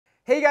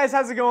Hey guys,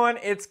 how's it going?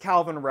 It's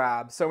Calvin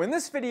Rabb. So in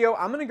this video,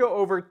 I'm gonna go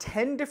over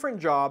 10 different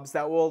jobs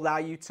that will allow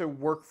you to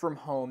work from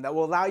home, that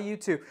will allow you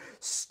to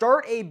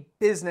start a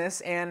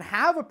business and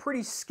have a pretty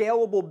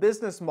scalable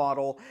business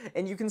model.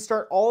 And you can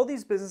start all of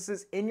these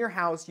businesses in your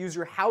house, use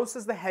your house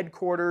as the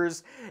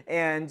headquarters,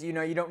 and you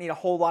don't need a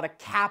whole lot of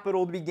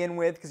capital to begin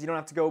with because you don't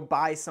have to go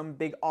buy some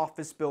big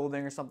office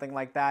building or something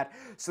like that.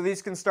 So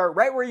these can start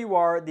right where you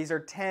are. These are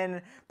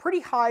 10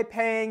 pretty high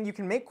paying, you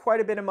can make quite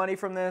a bit of money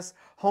from this,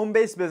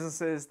 home-based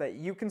businesses that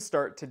you can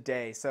start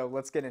today. So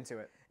let's get into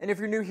it. And if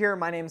you're new here,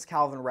 my name's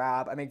Calvin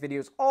Rabb. I make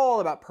videos all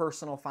about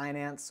personal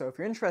finance. So if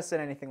you're interested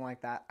in anything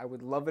like that, I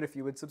would love it if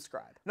you would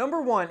subscribe.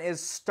 Number one is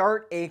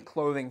start a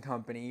clothing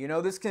company.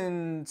 This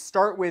can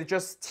start with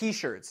just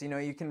t-shirts.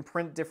 You can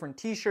print different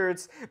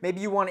t-shirts.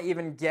 Maybe you want to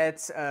even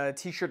get a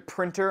t-shirt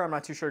printer. I'm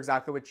not too sure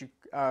exactly what you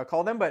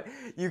call them, but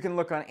you can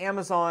look on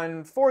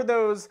Amazon for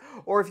those.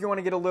 Or if you want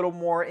to get a little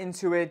more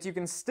into it, you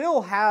can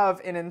still have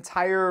an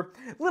entire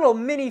little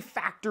mini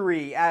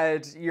factory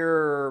at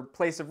your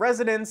place of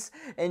residence,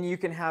 and you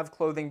can have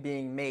clothing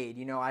being made.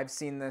 I've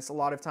seen this a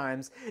lot of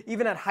times.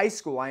 Even at high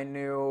school, I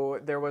knew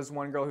there was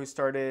one girl who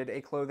started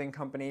a clothing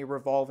company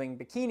revolving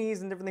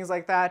bikinis and different things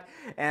like that,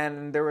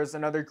 and there was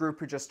another group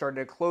who just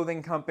started a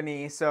clothing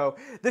company. So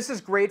this is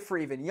great for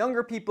even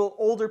younger people,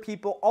 older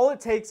people. All it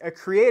takes, a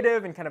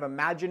creative and kind of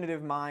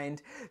imaginative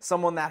mind,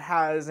 someone that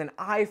has an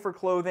eye for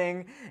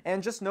clothing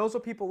and just knows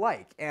what people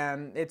like.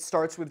 And it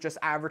starts with just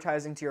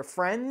advertising to your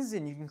friends,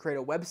 and you can create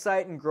a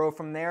website and grow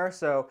from there.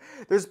 So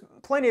there's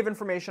plenty of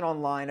information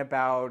online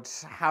about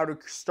how to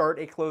start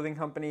a clothing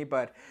company,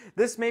 but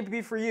this may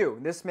be for you.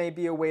 This may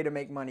be a way to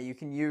make money. You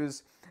can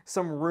use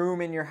some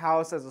room in your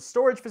house as a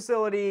storage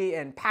facility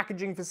and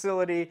packaging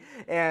facility,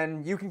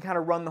 and you can kind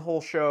of run the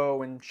whole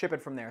show and ship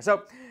it from there.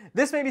 So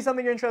this may be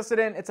something you're interested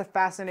in. It's a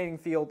fascinating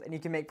field, and you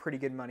can make pretty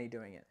good money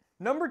doing it.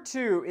 Number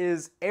two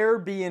is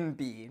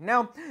Airbnb.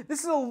 Now,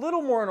 this is a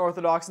little more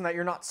unorthodox in that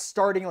you're not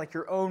starting like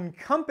your own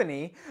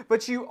company,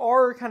 but you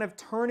are kind of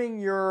turning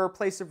your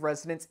place of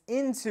residence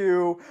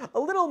into a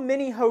little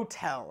mini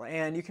hotel,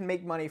 and you can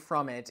make money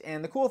from it.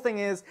 And the cool thing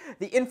is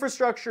the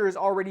infrastructure is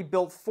already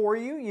built for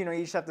you. You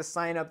just have to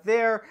sign up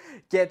there,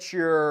 get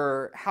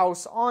your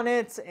house on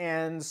it,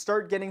 and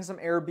start getting some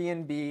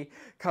Airbnb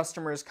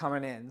customers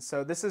coming in.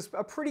 So this is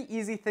a pretty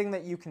easy thing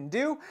that you can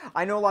do.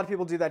 I know a lot of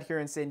people do that here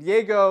in San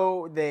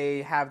Diego. They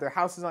have their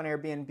houses on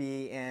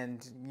Airbnb,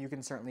 and you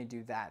can certainly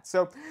do that.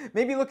 So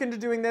maybe look into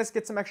doing this,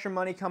 get some extra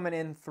money coming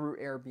in through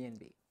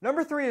Airbnb.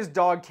 Number three is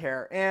dog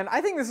care, and I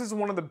think this is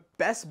one of the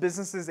best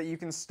businesses that you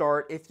can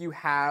start if you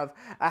have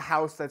a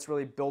house that's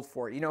really built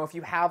for it. If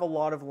you have a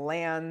lot of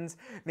land,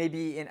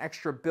 maybe an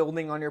extra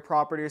building on your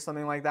property or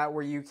something like that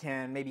where you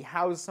can maybe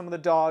house some of the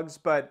dogs,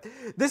 but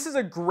this is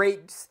a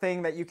great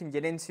thing that you can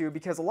get into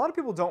because a lot of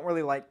people don't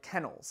really like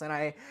kennels, and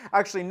I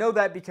actually know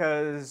that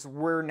because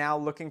we're now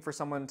looking for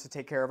someone to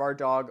take care of our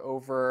dog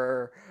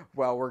over,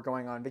 well, we're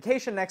going on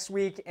vacation next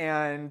week,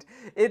 and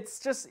it's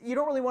just, you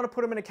don't really want to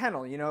put him in a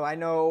kennel. I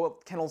know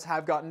kennels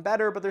have gotten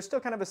better, but there's still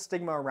kind of a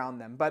stigma around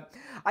them. But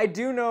I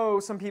do know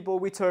some people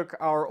we took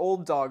our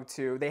old dog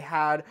to. They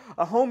had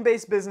a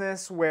home-based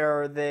business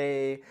where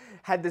they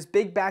had this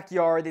big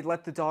backyard. They'd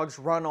let the dogs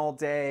run all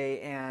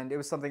day, and it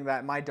was something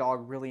that my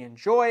dog really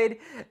enjoyed,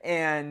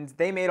 and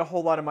they made a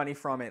whole lot of money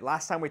from it.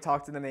 Last time we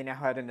talked to them, they now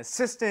had an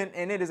assistant,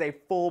 and it is a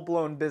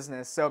full-blown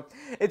business. So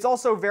it's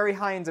also very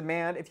high in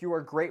demand. If you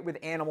are great with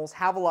animals,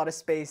 have a lot of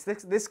space,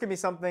 this can be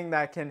something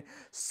that can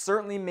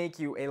certainly make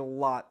you a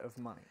lot of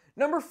money.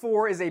 Number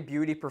four is a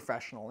beauty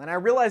professional, and I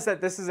realize that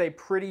this is a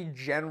pretty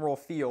general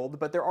field,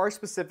 but there are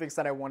specifics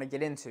that I want to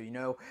get into.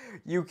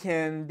 You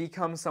can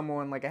become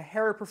someone like a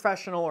hair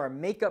professional or a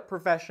makeup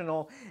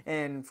professional,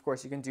 and of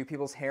course you can do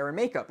people's hair and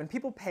makeup, and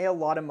people pay a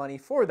lot of money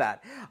for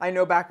that. I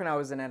know back when I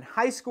was in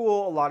high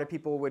school, a lot of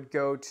people would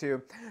go to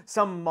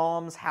some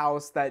mom's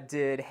house that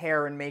did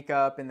hair and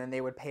makeup, and then they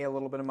would pay a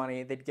little bit of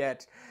money. They'd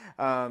get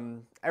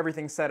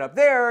everything set up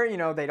there,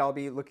 they'd all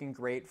be looking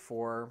great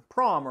for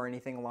prom or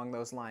anything along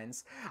those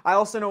lines. I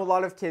also know a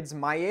lot of kids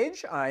my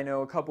age. I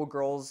know a couple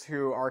girls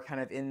who are kind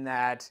of in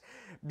that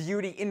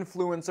beauty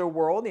influencer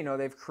world.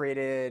 They've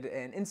created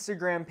an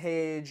Instagram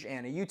page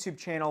and a YouTube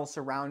channel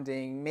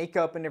surrounding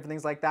makeup and different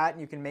things like that,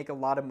 and you can make a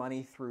lot of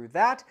money through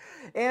that.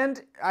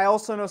 And I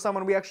also know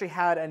someone, we actually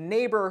had a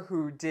neighbor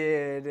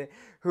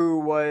who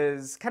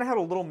was kind of had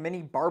a little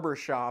mini barber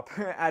shop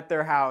at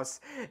their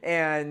house,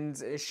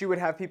 and she would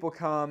have people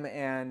come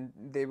and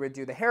they would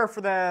do the hair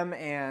for them,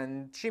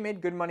 and she made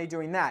good money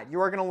doing that.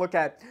 You are going to look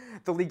at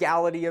the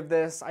legality of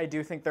this. I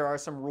do think there are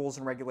some rules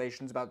and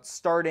regulations about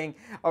starting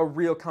a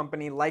real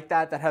company like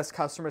that has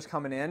customers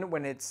coming in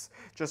when it's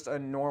just a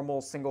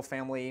normal single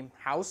family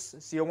house.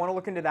 So you'll want to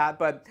look into that,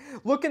 but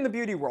look in the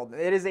beauty world.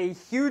 It is a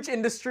huge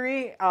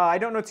industry. I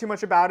don't know too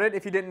much about it.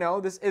 If you didn't know,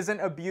 this isn't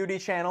a beauty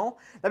channel.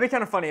 That'd be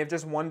kind of funny if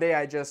just one day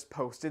I just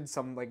posted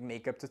some like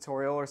makeup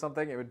tutorial or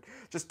something. It would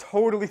just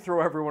totally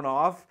throw everyone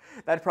off.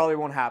 That probably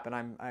won't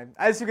happen.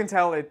 As you can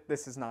tell,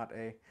 this is not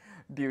a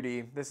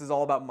beauty. This is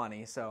all about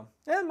money. So,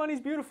 yeah, money's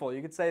beautiful.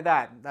 You could say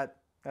that.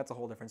 That's a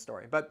whole different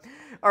story. But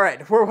all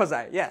right, where was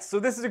I? Yes, so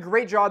this is a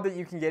great job that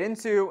you can get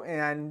into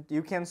and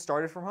you can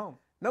start it from home.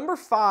 Number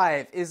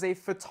 5 is a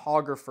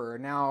photographer.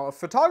 Now, a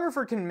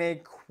photographer can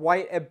make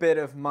quite a bit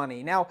of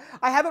money. Now,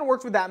 I haven't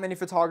worked with that many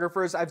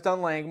photographers. I've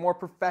done like more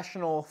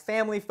professional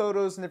family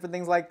photos and different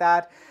things like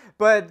that.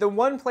 But the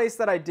one place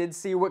that I did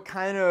see what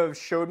kind of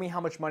showed me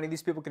how much money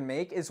these people can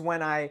make is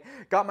when I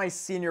got my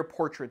senior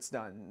portraits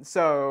done.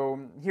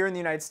 So here in the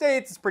United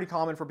States, it's pretty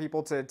common for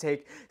people to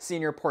take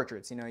senior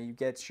portraits. You know, you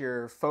get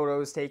your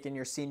photos taken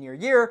your senior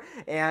year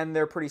and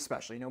they're pretty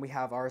special. You know, we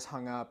have ours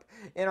hung up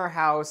in our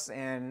house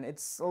and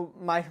it's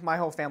my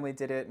whole family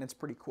did it and it's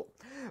pretty cool.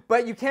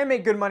 But you can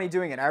make good money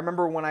doing it. I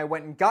remember when I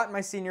went and got my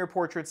senior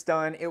portraits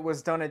done, it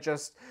was done at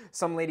just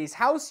some lady's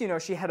house. You know,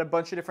 she had a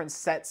bunch of different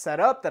sets set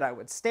up that I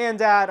would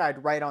stand at.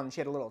 I'd write on,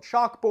 she had a little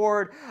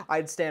chalkboard.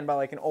 I'd stand by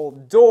like an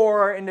old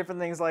door and different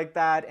things like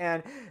that.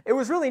 And it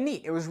was really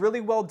neat. It was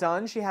really well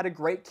done. She had a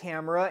great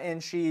camera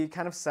and she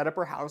kind of set up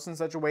her house in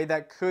such a way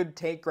that could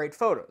take great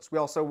photos. We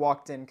also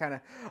walked in kind of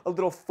a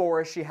little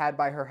forest she had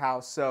by her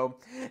house. So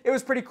it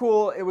was pretty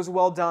cool. It was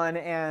well done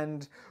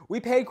and we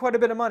paid quite a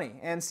bit of money,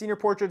 and senior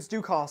portraits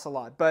do cost a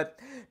lot. But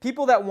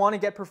people that want to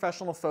get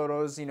professional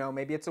photos, you know,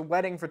 maybe it's a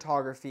wedding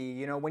photography,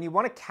 you know, when you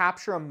want to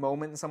capture a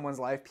moment in someone's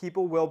life,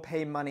 people will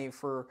pay money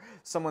for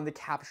someone to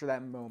capture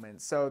that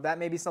moment. So that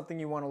may be something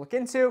you want to look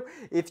into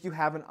if you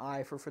have an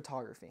eye for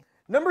photography.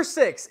 Number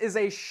 6 is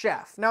a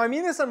chef. Now, I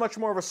mean this on much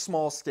more of a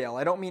small scale.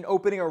 I don't mean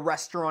opening a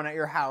restaurant at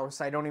your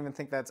house. I don't even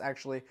think that's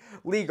actually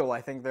legal. I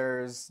think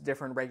there's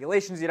different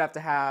regulations you'd have to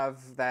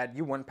have that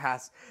you wouldn't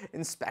pass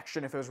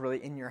inspection if it was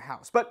really in your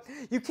house. But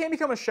you can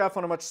become a chef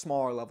on a much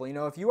smaller level. You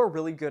know, if you are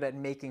really good at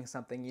making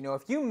something, you know,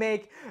 if you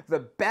make the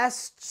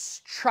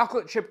best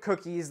chocolate chip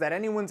cookies that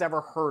anyone's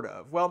ever heard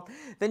of, well,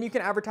 then you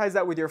can advertise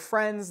that with your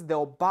friends.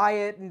 They'll buy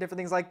it and different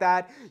things like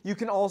that. You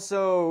can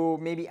also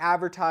maybe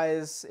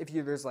advertise if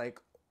there's like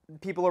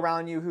people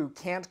around you who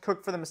can't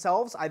cook for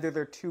themselves. Either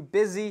they're too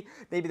busy,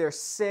 maybe they're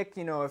sick.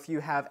 You know, if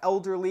you have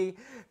elderly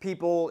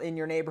people in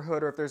your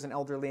neighborhood or if there's an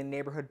elderly in the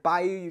neighborhood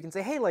by you, you can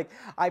say, hey, like,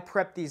 I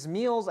prep these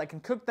meals, I can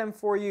cook them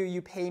for you,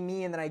 you pay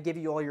me, and then I give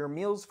you all your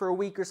meals for a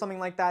week or something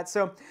like that.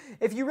 So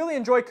if you really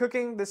enjoy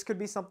cooking, this could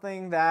be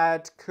something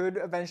that could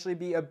eventually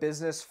be a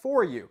business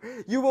for you.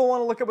 You will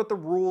want to look at what the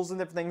rules and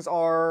different things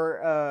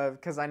are,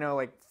 because I know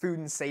like food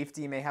and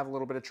safety may have a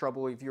little bit of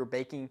trouble if you're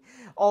baking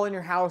all in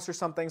your house or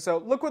something. So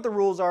look what the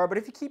rules are. But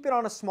if you keep it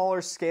on a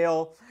smaller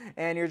scale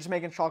and you're just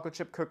making chocolate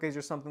chip cookies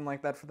or something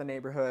like that for the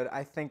neighborhood,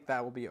 I think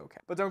that will be okay.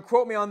 But don't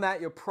quote me on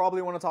that. You'll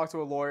probably want to talk to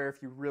a lawyer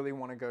if you really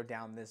want to go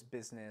down this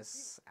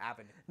business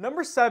avenue.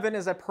 Number 7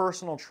 is a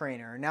personal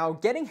trainer. Now,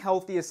 getting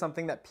healthy is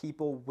something that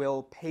people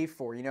will pay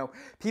for. You know,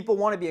 people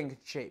want to be in good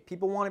shape.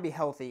 People want to be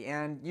healthy,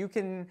 and you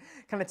can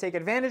kind of take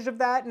advantage of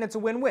that, and it's a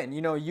win-win.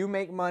 You know, you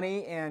make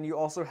money and you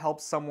also help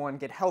someone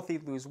get healthy,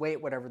 lose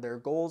weight, whatever their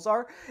goals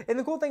are. And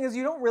the cool thing is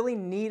you don't really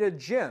need a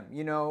gym.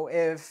 You know,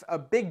 if a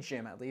big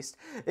gym at least,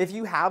 if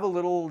you have a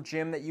little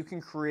gym that you can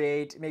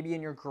create maybe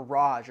in your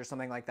garage or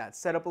something like that,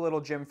 set up a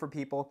little gym for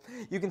people.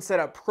 You can set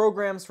up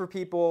programs for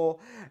people.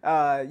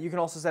 You can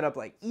also set up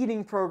like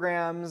eating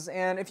programs,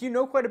 and if you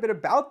know quite a bit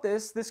about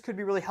this could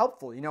be really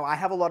helpful. You know, I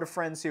have a lot of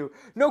friends who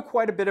know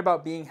quite a bit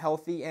about being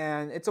healthy,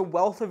 and it's a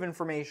wealth of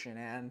information,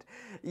 and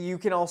you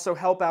can also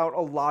help out a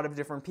lot of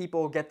different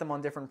people, get them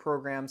on different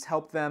programs,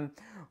 help them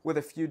with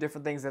a few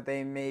different things that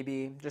they may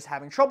be just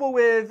having trouble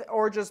with,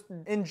 or just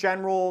in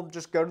general,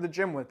 just go to the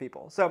gym with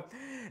people. So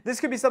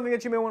this could be something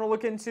that you may want to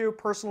look into.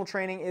 Personal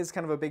training is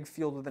kind of a big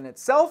field within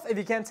itself. If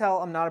you can't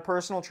tell, I'm not a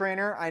personal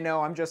trainer. I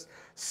know I'm just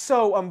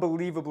so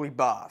unbelievably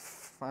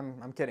buff.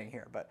 I'm kidding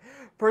here, but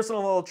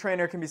personal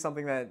trainer can be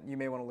something that you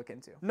may want to look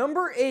into.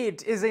 Number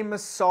 8 is a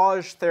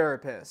massage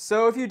therapist.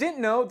 So if you didn't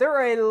know, there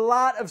are a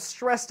lot of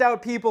stressed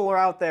out people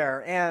out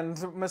there,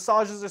 and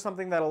massages are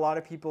something that a lot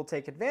of people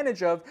take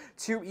advantage of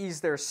to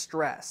ease their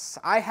stress.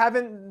 I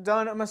haven't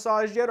done a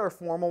massage yet, or a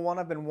formal one.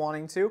 I've been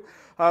wanting to,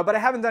 but I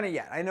haven't done it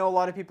yet. I know a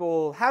lot of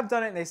people have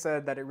done it and they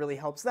said that it really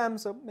helps them,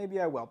 so maybe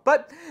I will.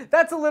 But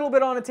that's a little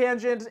bit on a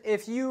tangent.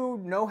 If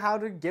you know how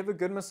to give a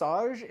good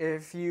massage,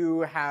 if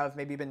you have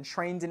maybe been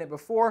trained in it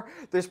before,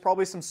 there's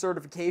probably some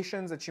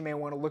certifications that you may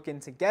want to look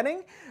into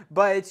getting,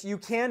 but you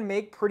can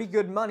make pretty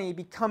good money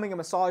becoming a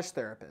massage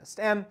therapist.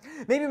 And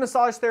maybe a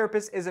massage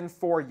therapist isn't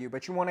for you,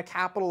 but you want to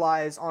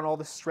capitalize on all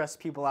the stressed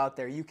people out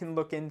there. You can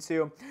look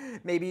into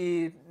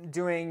maybe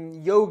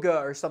doing yoga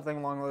or something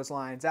along those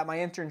lines. At my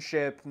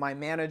internship, my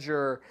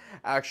manager,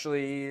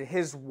 actually,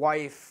 his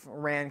wife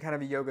ran kind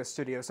of a yoga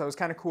studio, so it was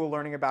kind of cool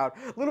learning about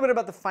a little bit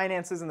about the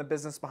finances and the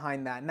business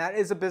behind that. And that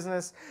is a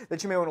business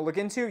that you may want to look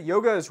into.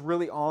 Yoga is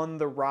really on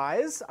the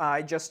rise.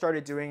 I just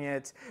started doing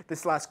it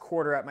this last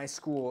quarter at my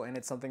school, and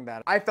it's something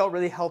that I felt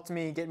really helped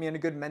me get me in a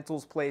good mental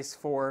place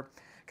for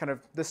kind of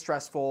the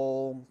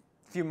stressful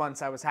few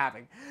months I was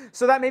having.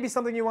 So that may be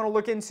something you want to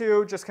look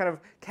into, just kind of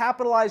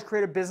capitalize,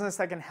 create a business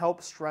that can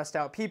help stressed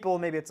out people.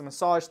 Maybe it's a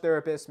massage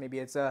therapist, maybe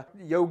it's a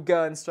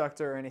yoga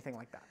instructor or anything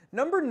like that.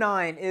 Number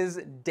 9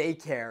 is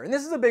daycare, and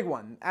this is a big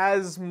one.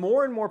 As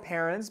more and more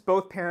parents,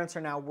 both parents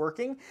are now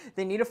working,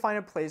 they need to find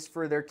a place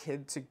for their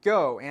kid to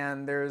go,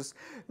 and there's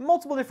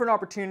multiple different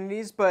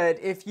opportunities, but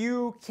if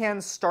you can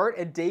start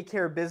a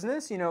daycare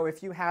business, you know,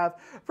 if you have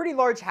a pretty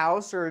large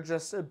house or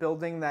just a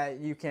building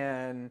that you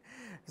can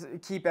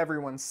keep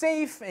everyone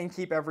safe and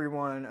keep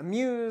everyone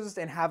amused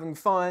and having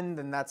fun,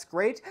 then that's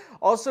great.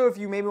 Also, if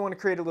you maybe want to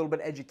create a little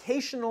bit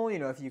educational, you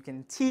know, if you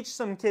can teach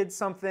some kids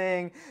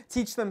something,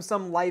 teach them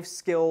some life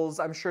skills,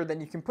 I'm sure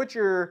then you can put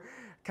your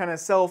kind of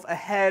self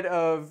ahead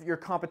of your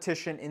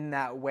competition in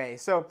that way.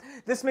 So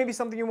this may be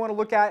something you want to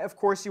look at. Of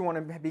course, you want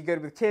to be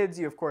good with kids.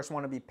 You, of course,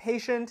 want to be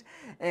patient.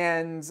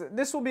 And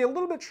this will be a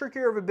little bit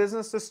trickier of a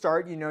business to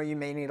start. You know, you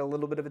may need a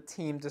little bit of a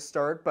team to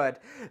start,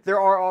 but there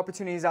are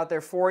opportunities out there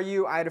for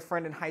you. I had a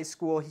friend in high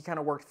school. He kind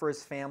of worked for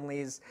his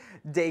family's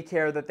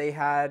daycare that they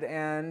had,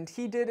 and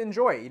he did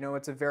enjoy it. You know,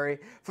 it's a very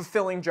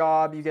fulfilling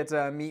job. You get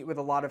to meet with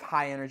a lot of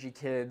high energy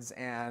kids,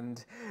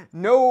 and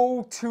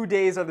no 2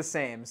 days are the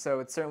same. So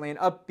it's certainly an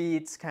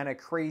upbeat, kind of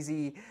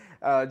crazy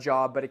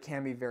job, but it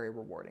can be very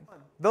rewarding.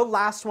 The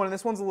last one, and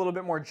this one's a little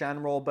bit more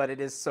general, but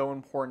it is so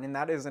important, and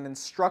that is an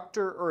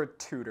instructor or a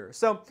tutor.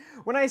 So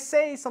when I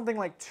say something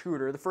like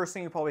tutor, the first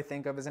thing you probably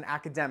think of is an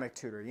academic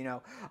tutor, you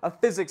know, a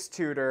physics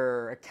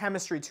tutor, a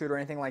chemistry tutor,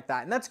 anything like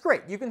that. And that's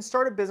great. You can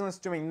start a business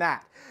doing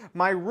that.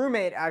 My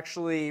roommate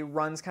actually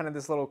runs kind of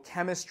this little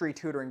chemistry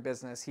tutoring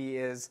business. He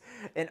is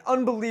an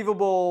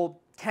unbelievable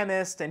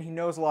chemist, and he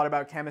knows a lot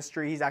about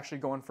chemistry. He's actually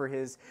going for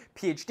his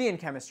PhD in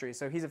chemistry,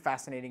 so he's a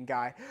fascinating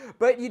guy.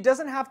 But it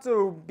doesn't have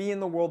to be in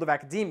the world of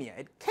academia.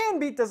 It can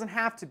be, it doesn't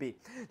have to be.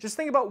 Just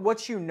think about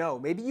what you know.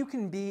 Maybe you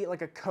can be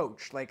like a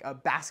coach, like a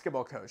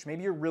basketball coach.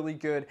 Maybe you're really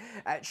good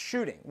at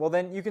shooting. Well,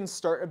 then you can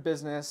start a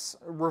business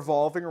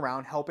revolving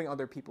around helping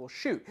other people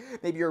shoot.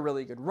 Maybe you're a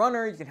really good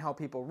runner, you can help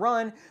people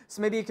run,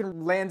 so maybe you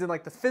can land in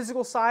like the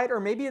physical side, or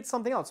maybe it's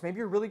something else. Maybe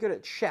you're really good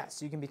at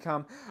chess. You can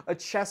become a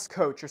chess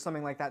coach or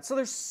something like that. So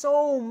there's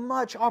so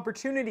much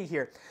opportunity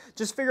here.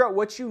 Just figure out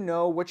what you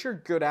know, what you're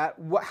good at,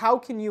 how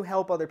can you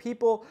help other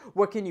people,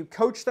 what can you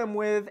coach them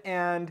with,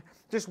 and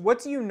just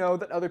what do you know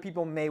that other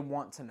people may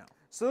want to know.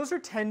 So those are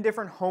 10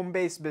 different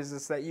home-based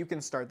businesses that you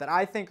can start that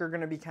I think are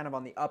going to be kind of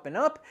on the up and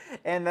up,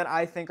 and that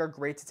I think are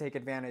great to take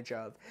advantage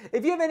of.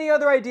 If you have any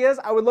other ideas,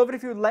 I would love it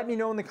if you would let me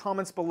know in the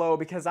comments below,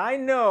 because I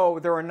know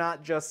there are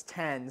not just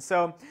 10.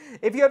 So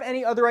if you have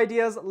any other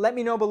ideas, let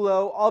me know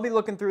below. I'll be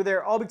looking through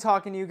there. I'll be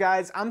talking to you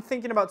guys. I'm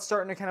thinking about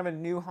starting a kind of a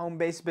new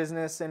home-based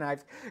business, and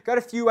I've got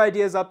a few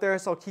ideas up there,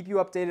 so I'll keep you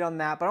updated on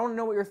that, but I want to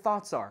know what your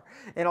thoughts are,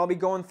 and I'll be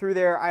going through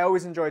there. I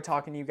always enjoy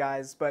talking to you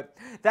guys, but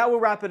that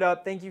will wrap it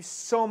up. Thank you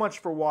so much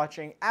for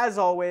watching. As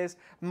always,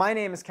 my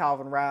name is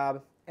Calvin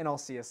Rabb, and I'll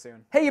see you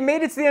soon. Hey, you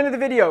made it to the end of the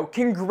video.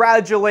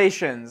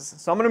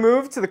 Congratulations. So I'm going to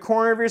move to the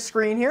corner of your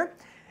screen here.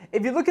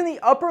 If you look in the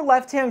upper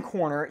left-hand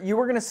corner, you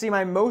are going to see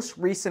my most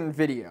recent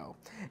video.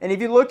 And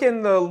if you look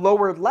in the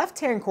lower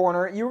left-hand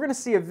corner, you're going to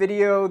see a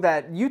video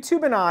that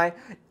YouTube and I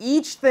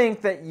each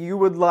think that you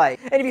would like.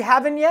 And if you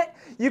haven't yet,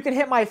 you can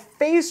hit my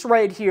face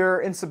right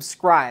here and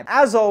subscribe.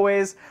 As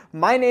always,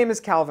 my name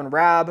is Calvin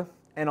Rabb,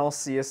 and I'll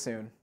see you soon.